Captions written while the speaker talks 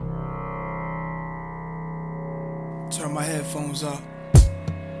Turn my headphones up.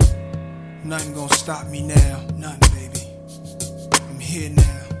 Nothing gonna stop me now. Nothing, baby. I'm here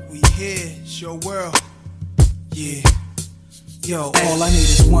now. We here. It's your world. Yeah. Yo, all I need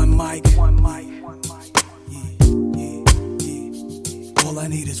is one mic. Yeah. All I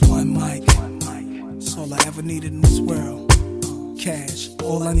need is one mic. That's all I ever needed in this world. Cash.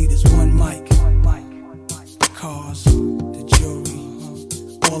 All I need is one mic. Cars, the jewelry.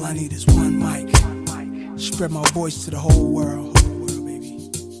 All I need is one mic. Spread my voice to the whole world. Baby.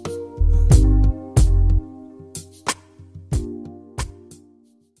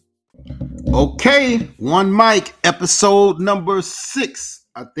 Okay, one mic, episode number 6.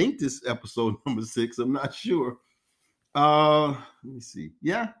 I think this episode number 6. I'm not sure. Let me see.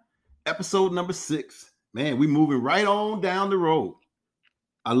 Yeah, episode number 6. Man, we moving right on down the road.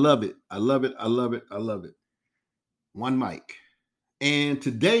 I love it. I love it. I love it. I love it. One mic. And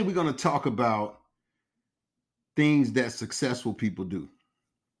today we're going to talk about things that successful people do.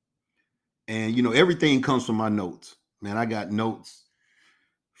 And, you know, everything comes from my notes. Man, I got notes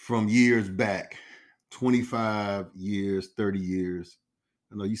from years back, 25 years, 30 years.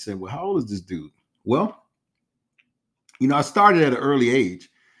 I know you saying, well, how old is this dude? Well, you know, I started at an early age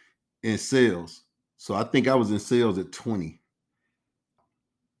in sales. So I think I was in sales at 20.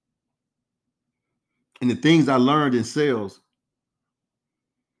 And the things I learned in sales,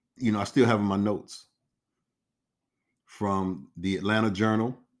 you know, I still have in my notes from the Atlanta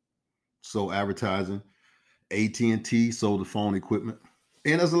Journal, sold advertising, AT&T sold the phone equipment.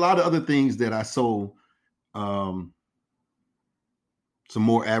 And there's a lot of other things that I sold, some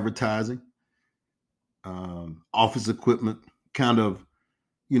more advertising, office equipment, kind of,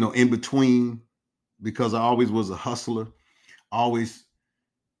 you know, in between, because I always was a hustler, always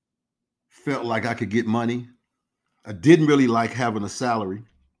felt like I could get money. I didn't really like having a salary.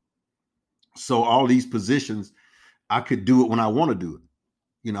 So all these positions, I could do it when I want to do it.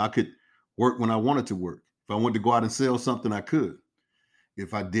 You know, I could work when I wanted to work. If I wanted to go out and sell something, I could.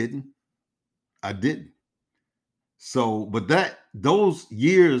 If I didn't, I didn't. So, but those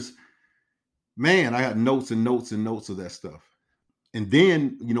years, man, I got notes and notes and notes of that stuff. And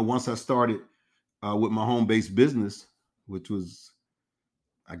then, you know, once I started with my home-based business, which was,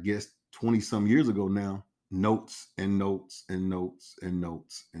 I guess, 20 some years ago now, notes and notes and notes and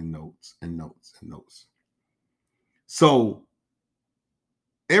notes and notes and notes and notes. So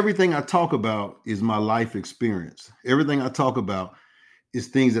everything I talk about is my life experience. Everything I talk about is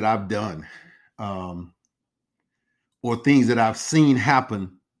things that I've done, or things that I've seen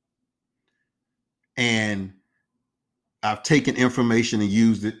happen. And I've taken information and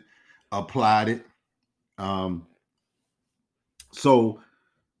used it, applied it. So,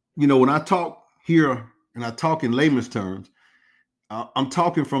 you know, when I talk here and I talk in layman's terms, I'm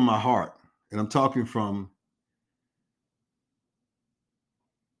talking from my heart, and I'm talking from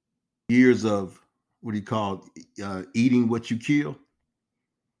years of what do you call eating what you kill.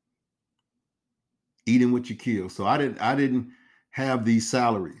 Eating what you kill. So I didn't have these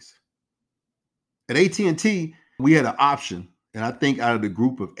salaries. At AT&T, we had an option, and I think out of the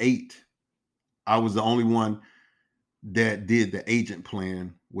group of 8, I was the only one that did the agent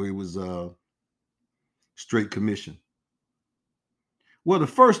plan, where it was straight commission. Well, the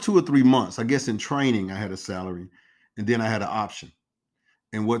first 2 or 3 months, I guess in training, I had a salary, and then I had an option.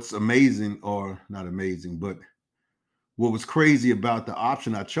 And what's amazing, or not amazing, but what was crazy about the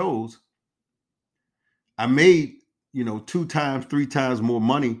option I chose, I made, you know, 2 times, 3 times more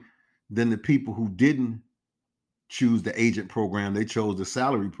money than the people who didn't choose the agent program. They chose the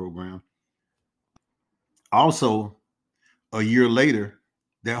salary program. Also, a year later,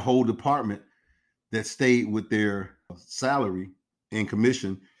 that whole department that stayed with their salary and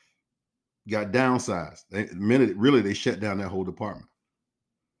commission got downsized. They shut down that whole department.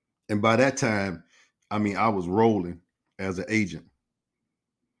 And by that time, I mean, I was rolling as an agent,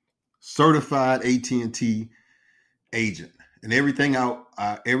 certified AT&T agent, and everything out.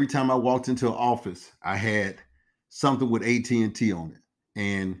 Every time I walked into an office, I had something with AT&T on it,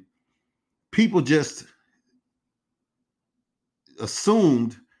 and people just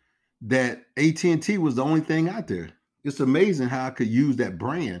assumed that AT&T was the only thing out there. It's amazing how I could use that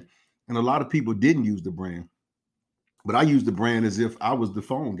brand, and a lot of people didn't use the brand, but I used the brand as if I was the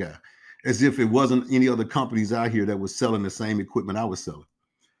phone guy, as if it wasn't any other companies out here that was selling the same equipment I was selling.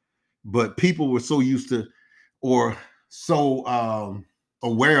 But people were so used to, or so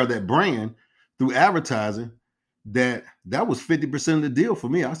aware of that brand through advertising, that was 50% of the deal for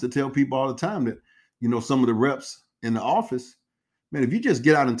me. I used to tell people all the time that, you know, some of the reps in the office, man, if you just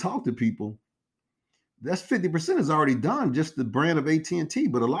get out and talk to people, that's 50% is already done, just the brand of AT&T.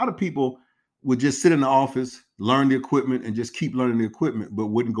 But a lot of people would just sit in the office, learn the equipment and just keep learning the equipment, but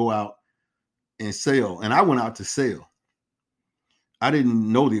wouldn't go out and sell. And I went out to sell. I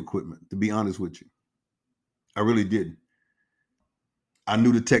didn't know the equipment, to be honest with you. I really didn't. I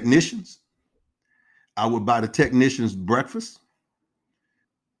knew the technicians. I would buy the technicians breakfast.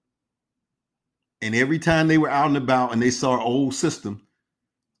 And every time they were out and about and they saw an old system,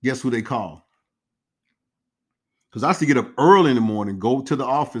 guess who they called? Because I used to get up early in the morning, go to the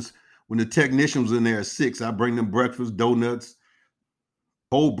office when the technician was in there at 6. I bring them breakfast, donuts,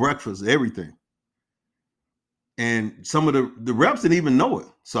 whole breakfast, everything. And some of the reps didn't even know it.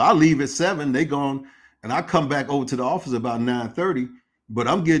 So I leave at 7, they gone, and I come back over to the office about 9:30, but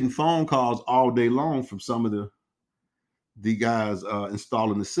I'm getting phone calls all day long from some of the guys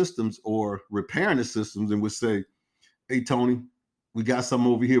installing the systems or repairing the systems, and would say, "Hey, Tony, we got some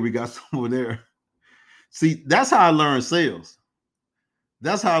over here, we got some over there." See, that's how I learned sales.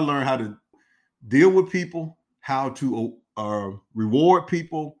 That's how I learned how to deal with people, how to reward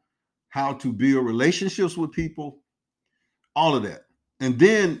people, how to build relationships with people, all of that. And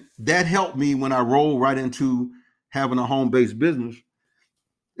then that helped me when I rolled right into having a home-based business.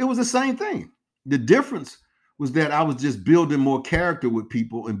 It was the same thing. The difference was that I was just building more character with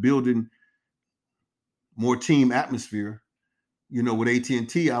people and building more team atmosphere. You know, with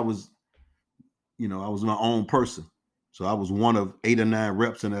AT&T, I was my own person. So I was one of 8 or 9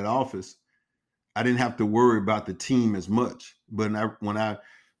 reps in that office. I didn't have to worry about the team as much. But when I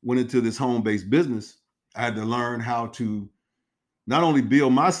went into this home-based business, I had to learn how to not only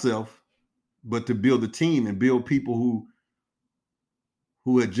build myself, but to build a team and build people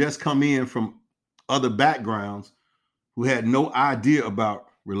who had just come in from other backgrounds, who had no idea about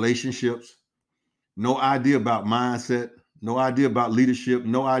relationships, no idea about mindset, no idea about leadership,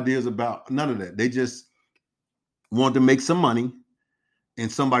 no ideas about none of that. They just wanted to make some money,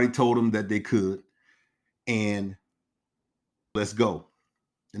 and somebody told them that they could, and let's go.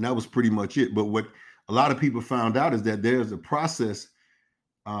 And that was pretty much it. But what a lot of people found out is that there's a process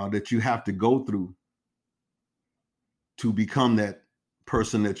that you have to go through to become that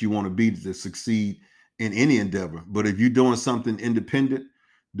person that you want to be, to succeed in any endeavor. But if you're doing something independent,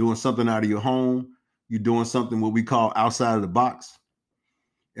 doing something out of your home, you're doing something what we call outside of the box.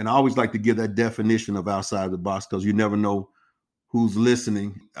 And I always like to give that definition of outside of the box, because you never know who's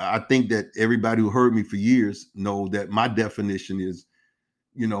listening. I think that everybody who heard me for years know that my definition is,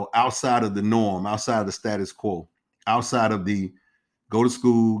 outside of the norm, outside of the status quo, outside of the go to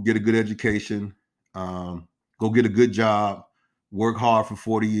school, get a good education, go get a good job, work hard for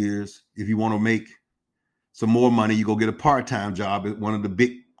 40 years. If you want to make some more money, you go get a part-time job at one of the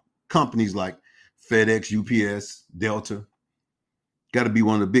big companies like FedEx, UPS, Delta. Got to be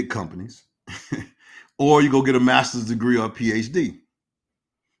one of the big companies. Or you go get a master's degree or a PhD.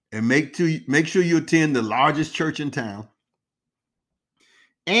 And make sure you attend the largest church in town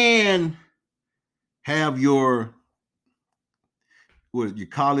and have your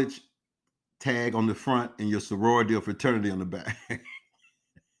college tag on the front and your sorority or fraternity on the back. I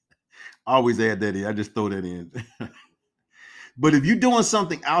always add that in. I just throw that in. But if you're doing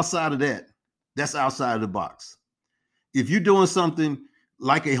something outside of that, that's outside of the box. If you're doing something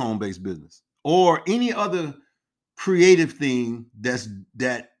like a home-based business or any other creative thing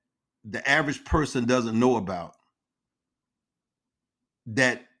that the average person doesn't know about,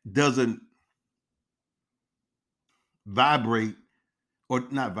 that doesn't vibrate, or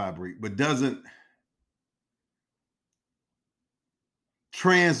not vibrate, but doesn't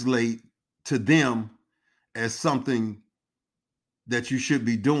translate to them as something that you should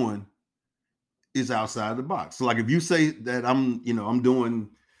be doing, is outside the box. So like if you say that I'm doing,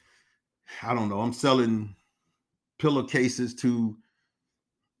 I don't know, I'm selling pillowcases to,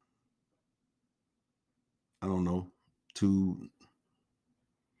 I don't know, to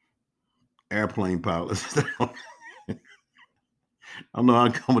airplane pilots. I don't know how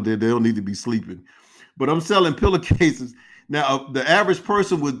come they don't need to be sleeping, but I'm selling pillowcases. Now, the average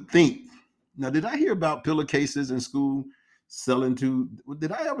person would think, now, did I hear about pillowcases in school selling to,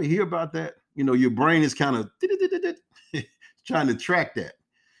 did I ever hear about that? Your brain is kind of trying to track that.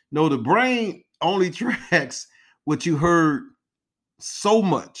 No, the brain only tracks what you heard so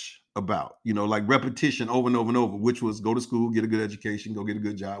much about, like repetition over and over and over, which was go to school, get a good education, go get a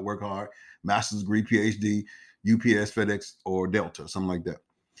good job, work hard, master's degree, PhD, UPS, FedEx, or Delta, something like that.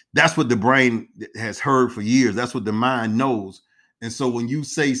 That's what the brain has heard for years. That's what the mind knows. And so when you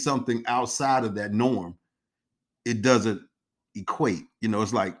say something outside of that norm, it doesn't equate.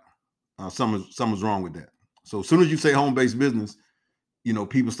 It's like something's wrong with that. So as soon as you say home-based business,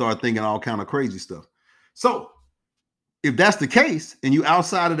 people start thinking all kind of crazy stuff. So if that's the case and you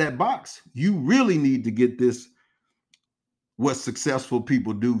outside of that box, you really need to get this what successful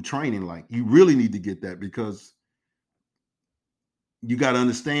people do training like. You really need to get that, because you got to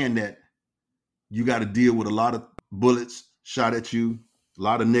understand that you got to deal with a lot of bullets shot at you, a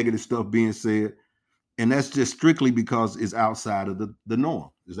lot of negative stuff being said. And that's just strictly because it's outside of the norm.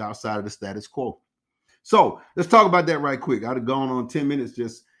 It's outside of the status quo. So let's talk about that right quick. I'd have gone on 10 minutes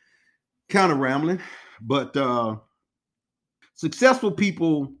just kind of rambling. But successful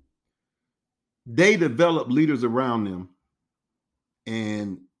people, they develop leaders around them.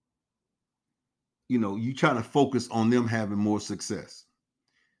 And, you know, you try to focus on them having more success.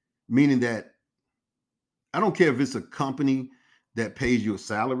 Meaning that I don't care if it's a company that pays you a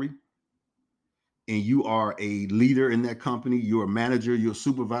salary and you are a leader in that company, you're a manager, you're a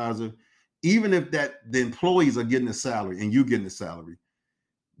supervisor, even if that the employees are getting a salary and you're getting a salary,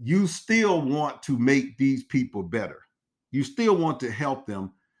 you still want to make these people better. You still want to help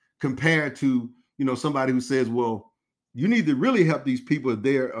them, compared to, you know, somebody who says, well, you need to really help these people if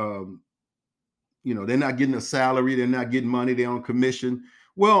they're, you know, they're not getting a salary, they're not getting money, they're on commission.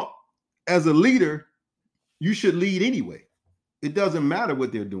 Well, as a leader, you should lead anyway. It doesn't matter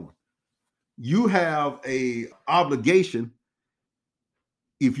what they're doing. You have a obligation,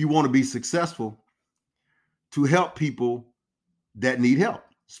 if you want to be successful, to help people that need help,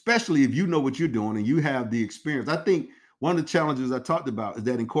 especially if you know what you're doing and you have the experience. I think one of the challenges I talked about is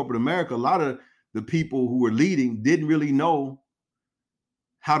that in corporate America, a lot of the people who were leading didn't really know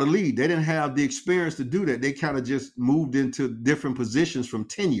how to lead. They didn't have the experience to do that. They kind of just moved into different positions from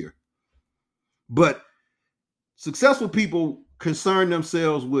tenure. But successful people concern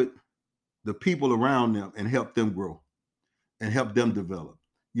themselves with the people around them and help them grow and help them develop.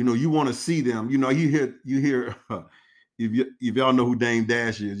 You know, you want to see them. You know, you hear if y'all know who Dame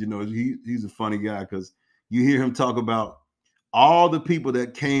Dash is, you know, he's a funny guy, because you hear him talk about all the people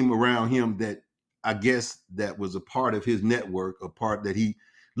that came around him that I guess that was a part of his network, a part that he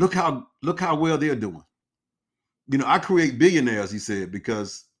look how well they're doing. You know, I create billionaires, he said,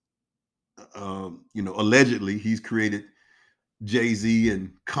 because you know, allegedly he's created Jay-Z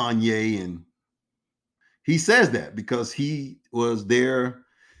and Kanye, and he says that because he was their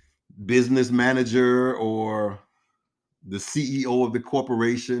business manager or the CEO of the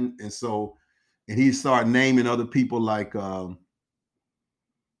corporation. And so, and he started naming other people like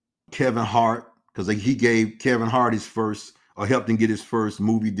Kevin Hart, because he gave Kevin Hart his first, or helped him get his first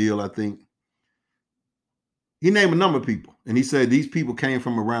movie deal, I think. He named a number of people, and he said, these people came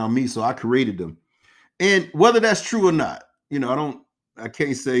from around me, so I created them. And whether that's true or not, you know, I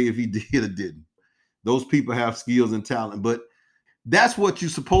can't say if he did or didn't. Those people have skills and talent, but that's what you're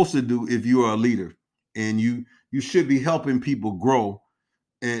supposed to do if you are a leader, and you should be helping people grow.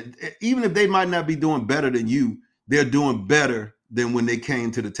 And even if they might not be doing better than you, they're doing better than when they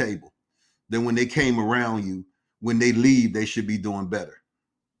came to the table, than when they came around you. When they leave, they should be doing better.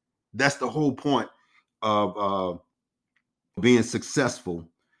 That's the whole point of being successful.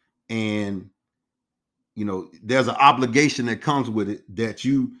 And, you know, there's an obligation that comes with it, that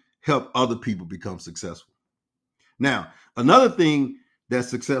you help other people become successful. Now, another thing that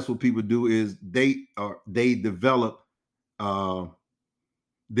successful people do is they develop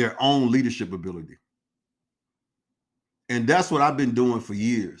their own leadership ability. And that's what I've been doing for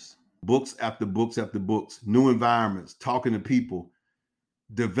years. Books after books after books, new environments, talking to people,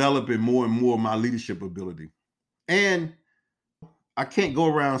 developing more and more of my leadership ability. And I can't go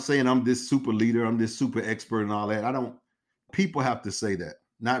around saying I'm this super leader, I'm this super expert and all that. People have to say that,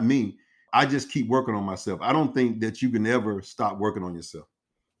 not me. I just keep working on myself. I don't think that you can ever stop working on yourself.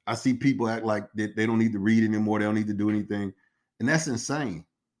 I see people act like they don't need to read anymore. They don't need to do anything. And that's insane.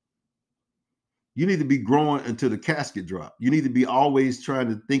 You need to be growing until the casket drop. You need to be always trying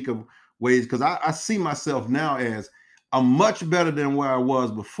to think of ways, because I see myself now as I'm much better than where I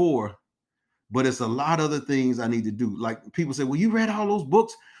was before, but it's a lot of other things I need to do. Like people say, well, you read all those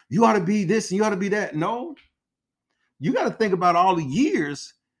books. You ought to be this and you ought to be that. No, you got to think about all the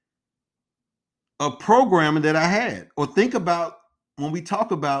years of programming that I had, or think about when we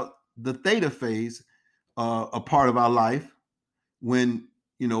talk about the theta phase, a part of our life, when,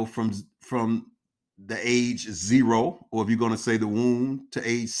 you know, from the age 0, or if you're going to say the womb, to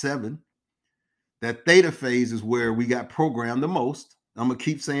age 7, that theta phase is where we got programmed the most. I'm going to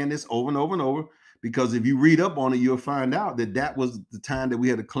keep saying this over and over and over, because if you read up on it, you'll find out that was the time that we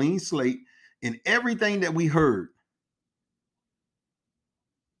had a clean slate, and everything that we heard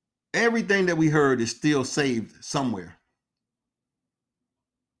is still saved somewhere.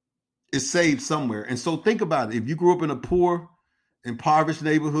 It's saved somewhere. And so think about it. If you grew up in a poor, impoverished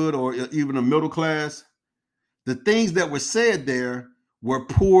neighborhood, or even a middle class, The things that were said there were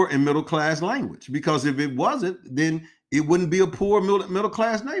poor and middle class language, because if it wasn't, then it wouldn't be a poor middle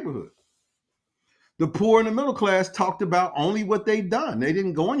class neighborhood. The poor and the middle class talked about only what they'd done. They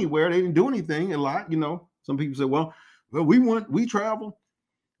didn't go anywhere. They didn't do anything a lot. Some people say, well, we travel.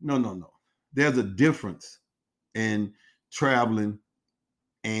 No. There's a difference in traveling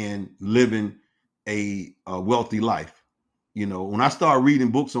and living a wealthy life. When I started reading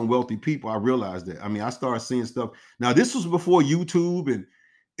books on wealthy people, I realized that. I started seeing stuff. Now, this was before YouTube and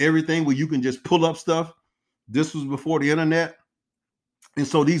everything where you can just pull up stuff. This was before the internet. And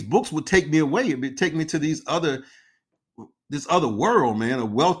so these books would take me away. It would take me to this other world, man,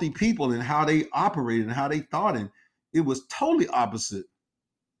 of wealthy people and how they operated and how they thought. And it was totally opposite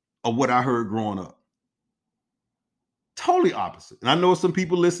of what I heard growing up. Totally opposite. And I know some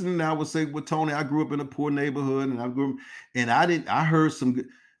people listening now would say, well, Tony, I grew up in a poor neighborhood and I heard some good.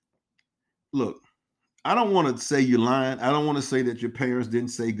 Look, I don't want to say you're lying. I don't want to say that your parents didn't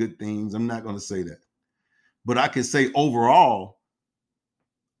say good things. I'm not going to say that. But I can say overall,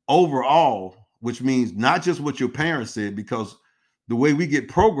 which means not just what your parents said, because the way we get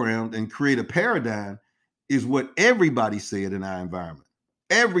programmed and create a paradigm is what everybody said in our environment.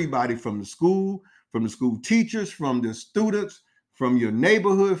 Everybody from the school teachers, from the students, from your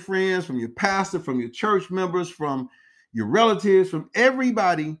neighborhood friends, from your pastor, from your church members, from your relatives, from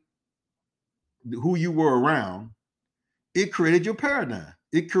everybody who you were around. It created your paradigm.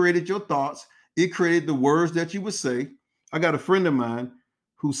 It created your thoughts. It created the words that you would say. I got a friend of mine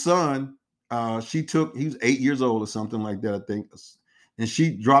whose son, he was 8 years old or something like that, I think. And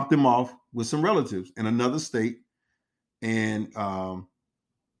she dropped him off with some relatives in another state. And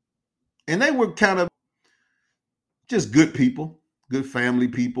they were kind of just good people, good family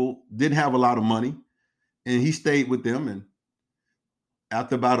people, didn't have a lot of money. And he stayed with them. And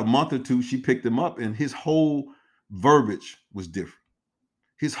after about a month or two, she picked him up, and his whole verbiage was different.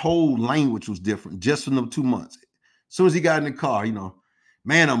 His whole language was different just from them 2 months. As soon as he got in the car,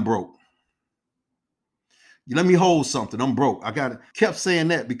 man, I'm broke. Let me hold something. I'm broke. Kept saying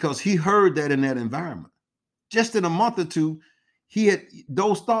that because he heard that in that environment. Just in a month or two, he had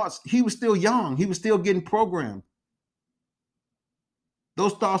those thoughts. He was still young. He was still getting programmed.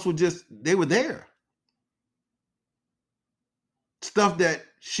 Those thoughts they were there. Stuff that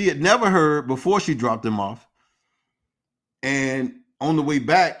she had never heard before she dropped him off. And on the way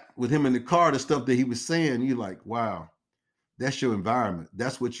back with him in the car, the stuff that he was saying, you're like, wow, that's your environment.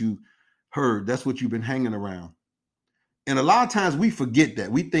 That's what you heard. That's what you've been hanging around. And a lot of times we forget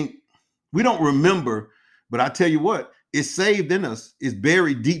that. We think we don't remember, but I tell you what, it's saved in us. It's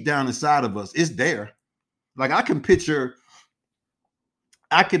buried deep down inside of us. It's there. Like I can picture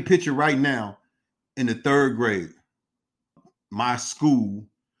right now in the 3rd grade, my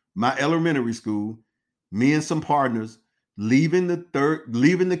elementary school, me and some partners leaving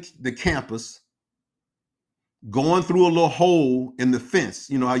the campus, going through a little hole in the fence.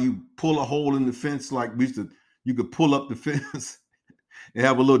 You know how you pull a hole in the fence, like you could pull up the fence and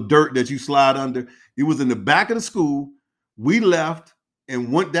have a little dirt that you slide under. It was in the back of the school. We left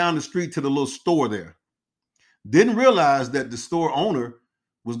and went down the street to the little store there. Didn't realize that the store owner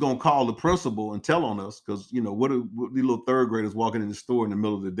was going to call the principal and tell on us, because, what are the little 3rd graders walking in the store in the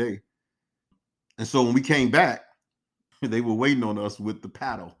middle of the day? And so when we came back, they were waiting on us with the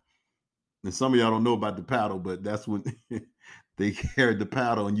paddle. And some of y'all don't know about the paddle, but that's when they carried the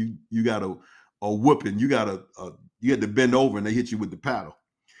paddle, and you got a whooping. You had to bend over and they hit you with the paddle.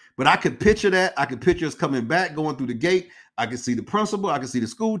 But I could picture that. I could picture us coming back, going through the gate. I could see the principal. I could see the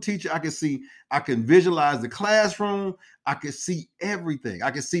school teacher. I can visualize the classroom. I could see everything.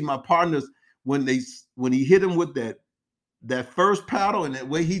 I could see my partners when he hit him with that first paddle, and that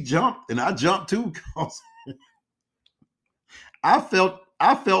way he jumped, and I jumped too. I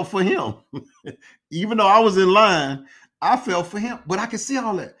felt for him. Even though I was in line, I felt for him. But I could see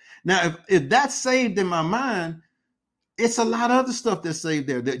all that. Now, if that's saved in my mind, it's a lot of other stuff that's saved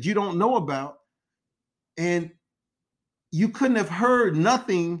there that you don't know about. And you couldn't have heard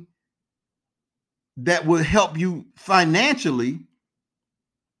nothing that would help you financially.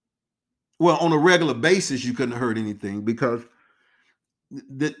 Well, on a regular basis, you couldn't have heard anything, because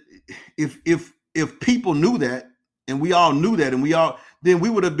if people knew that, and we all knew that, then we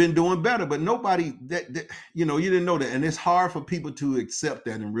would have been doing better. But nobody you didn't know that. And it's hard for people to accept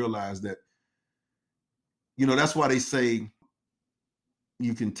that and realize that, that's why they say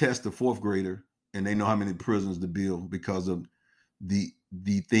you can test a 4th grader and they know how many prisons to build, because of the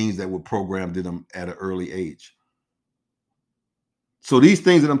things that were programmed in them at an early age. So these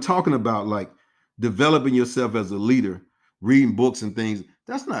things that I'm talking about, like developing yourself as a leader, reading books and things,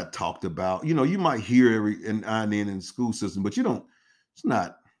 That's not talked about. You know, you might hear every now and then in the school system, but you don't, it's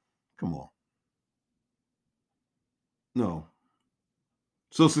not, come on. No.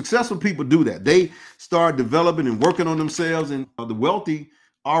 So successful people do that. They start developing and working on themselves, and the wealthy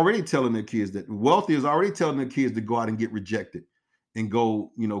already telling their kids that the wealthy is already telling their kids to go out and get rejected and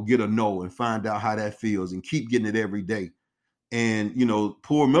go, you know, get a no and find out how that feels and keep getting it every day. And, you know,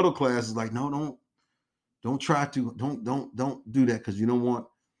 poor middle class is like, no, don't try to, don't do that, because you don't want,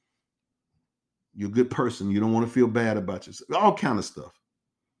 you're a good person. You don't want to feel bad about yourself. All kind of stuff.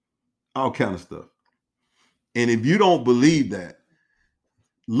 All kind of stuff. And if you don't believe that,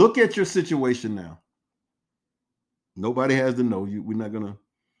 look at your situation now. Nobody has to know you. We're not going to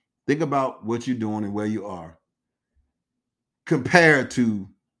think about what you're doing and where you are compared to,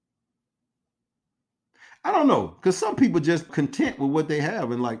 I don't know, because some people just content with what they have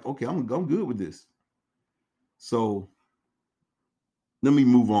and like, okay, I'm good with this. So let me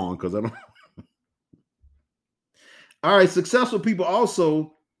move on, because I don't. All right, successful people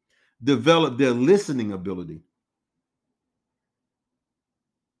also develop their listening ability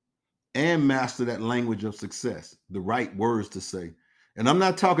and master that language of success, the right words to say. And I'm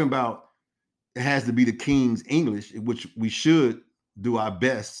not talking about it has to be the King's English, which we should do our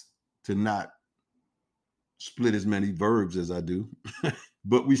best to not split as many verbs as I do,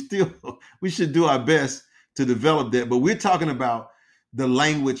 but we should do our best to develop that. But we're talking about the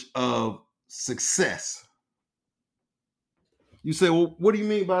language of success. You say, well, what do you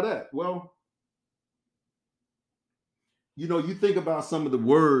mean by that? Well, you know, you think about some of the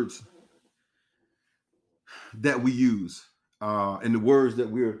words that we use and the words that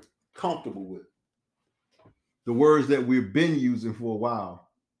we're comfortable with, the words that we've been using for a while.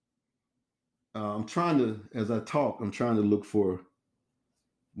 I'm trying to, as I talk, I'm trying to look for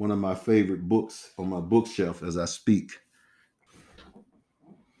one of my favorite books on my bookshelf as I speak.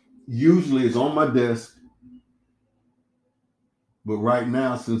 Usually it's on my desk, but right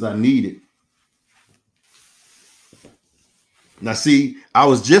now, since I need it. Now, see, I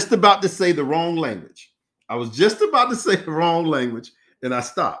was just about to say the wrong language. And I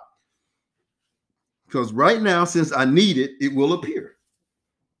stopped. Because right now, since I need it, it will appear.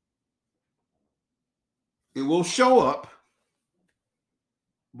 It will show up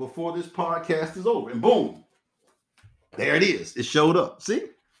before this podcast is over. And boom, there it is. It showed up. See,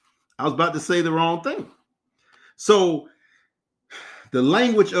 I was about to say the wrong thing. So the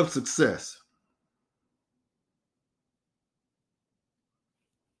language of success.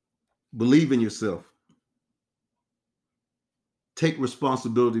 Believe in yourself. Take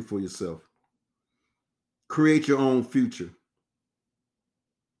responsibility for yourself. Create your own future.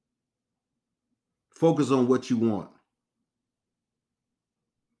 Focus on what you want.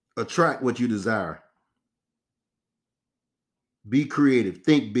 Attract what you desire. Be creative.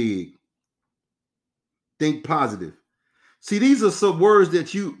 Think big. Think positive. See, these are some words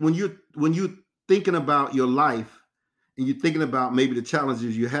that you, when you're thinking about your life and you're thinking about maybe the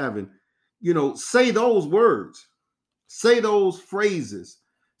challenges you're having, you know, say those words, say those phrases,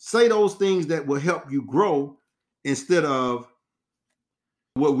 say those things that will help you grow instead of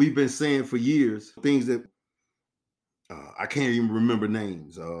what we've been saying for years, things that I can't even remember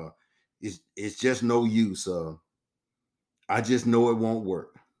names. It's just no use. I just know it won't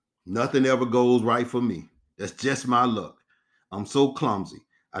work. Nothing ever goes right for me. That's just my luck. I'm so clumsy.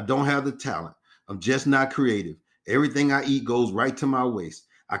 I don't have the talent. I'm just not creative. Everything I eat goes right to my waist.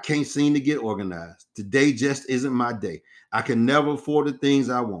 I can't seem to get organized. Today just isn't my day. I can never afford the things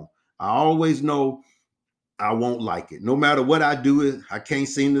I want. I always know I won't like it. No matter what I do, I can't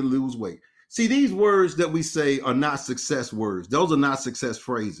seem to lose weight. See, these words that we say are not success words. Those are not success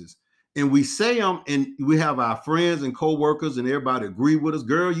phrases. And we say them, and we have our friends and coworkers and everybody agree with us.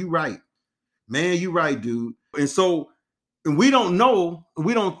 Girl, you right. Man, you right, dude. And so, and we don't know,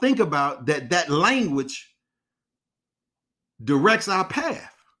 we don't think about that language directs our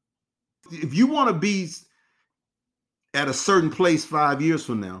path. If you want to be at a certain place 5 years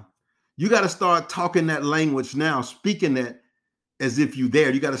from now, you got to start talking that language now, speaking that as if you're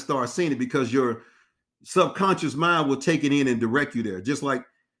there. You got to start saying it, because your subconscious mind will take it in and direct you there. Just like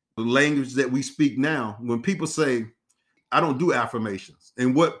the language that we speak now, when people say, I don't do affirmations.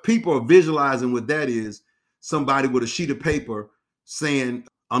 And what people are visualizing with that is somebody with a sheet of paper saying,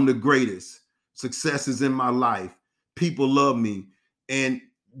 I'm the greatest. Success is in my life. People love me. And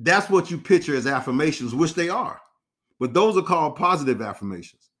that's what you picture as affirmations, which they are. But those are called positive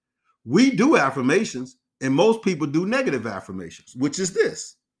affirmations. We do affirmations, and most people do negative affirmations, which is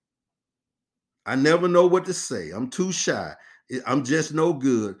this. I never know what to say. I'm too shy. I'm just no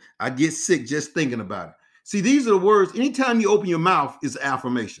good. I get sick just thinking about it. See, these are the words. Anytime you open your mouth, is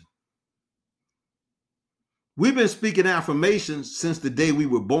affirmation. We've been speaking affirmations since the day we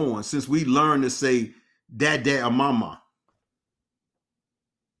were born, since we learned to say dad, dad, or mama.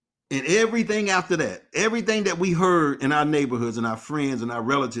 And everything after that, everything that we heard in our neighborhoods and our friends and our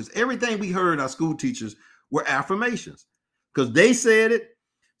relatives, everything we heard our school teachers were affirmations. Because they said it,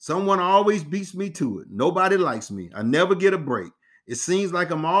 someone always beats me to it. Nobody likes me. I never get a break. It seems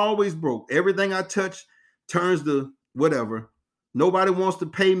like I'm always broke. Everything I touch turns to whatever. Nobody wants to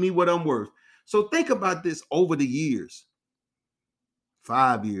pay me what I'm worth. So think about this over the years.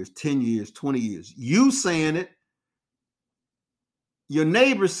 5 years, 10 years, 20 years. You saying it. Your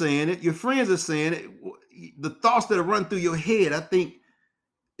neighbor's saying it. Your friends are saying it. The thoughts that run through your head, I think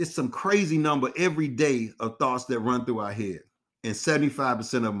it's some crazy number every day of thoughts that run through our head. And 75%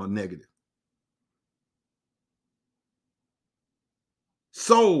 of them are negative.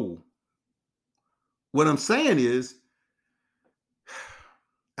 So what I'm saying is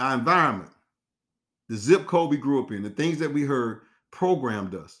our environment, the zip code we grew up in, the things that we heard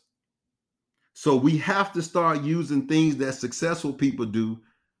programmed us. So we have to start using things that successful people do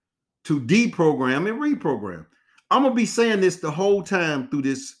to deprogram and reprogram. I'm going to be saying this the whole time through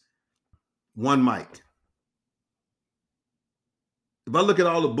this one mic. If I look at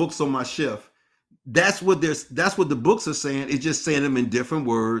all the books on my shelf, that's what the books are saying. It's just saying them in different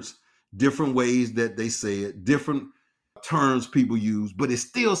words, different ways that they say it, different terms people use, but it's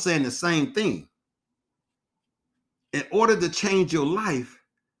still saying the same thing. In order to change your life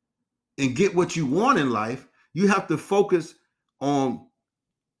and get what you want in life, you have to focus on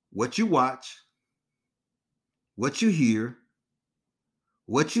what you watch, what you hear,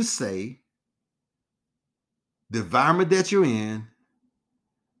 what you say, the environment that you're in,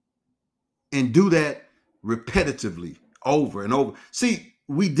 and do that repetitively over and over. See,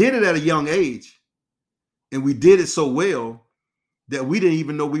 we did it at a young age, and we did it so well that we didn't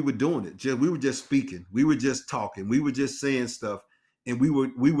even know we were doing it. We were just speaking. We were just talking. We were just saying stuff. And we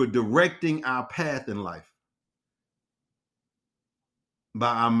were directing our path in life by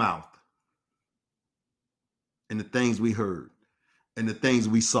our mouth and the things we heard and the things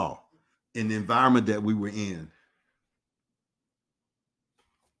we saw in the environment that we were in.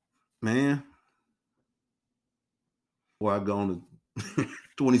 Man, well, I've gone to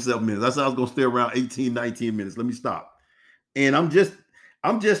 27 minutes. I said I was going to stay around 18, 19 minutes. Let me stop. And I'm just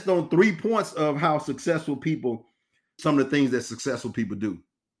on 3 points of how successful people, some of the things that successful people do.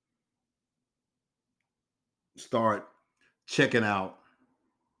 Start checking out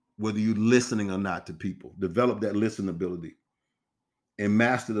whether you're listening or not to people. Develop that listening ability and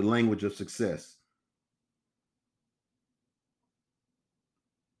master the language of success.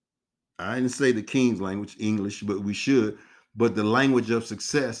 I didn't say the king's language, English, but we should. But the language of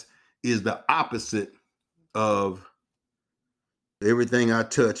success is the opposite of everything I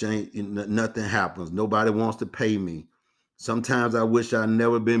touch, nothing happens. Nobody wants to pay me. Sometimes I wish I'd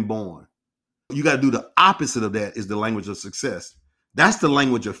never been born. You got to do the opposite of that is the language of success. That's the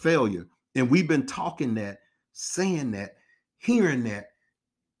language of failure. And we've been talking that, saying that, hearing that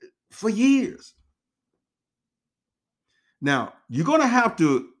for years. Now, you're going to have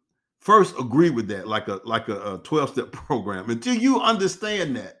to first agree with that, like a 12-step program, until you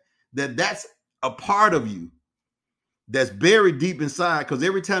understand that that's a part of you that's buried deep inside. Because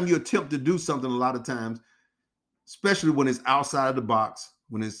every time you attempt to do something, a lot of times, especially when it's outside of the box,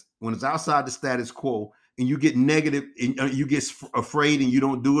 when it's outside the status quo, and you get negative and you get afraid and you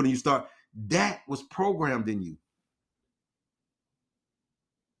don't do it, and you start, that was programmed in you.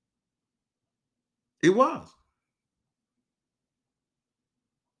 It was.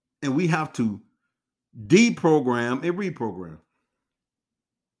 And we have to deprogram and reprogram.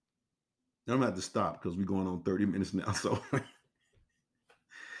 I'm gonna have to stop because we're going on 30 minutes now. So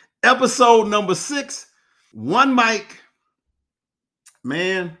episode number 6, one mic.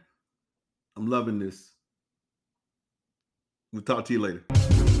 Man, I'm loving this. We'll talk to you later.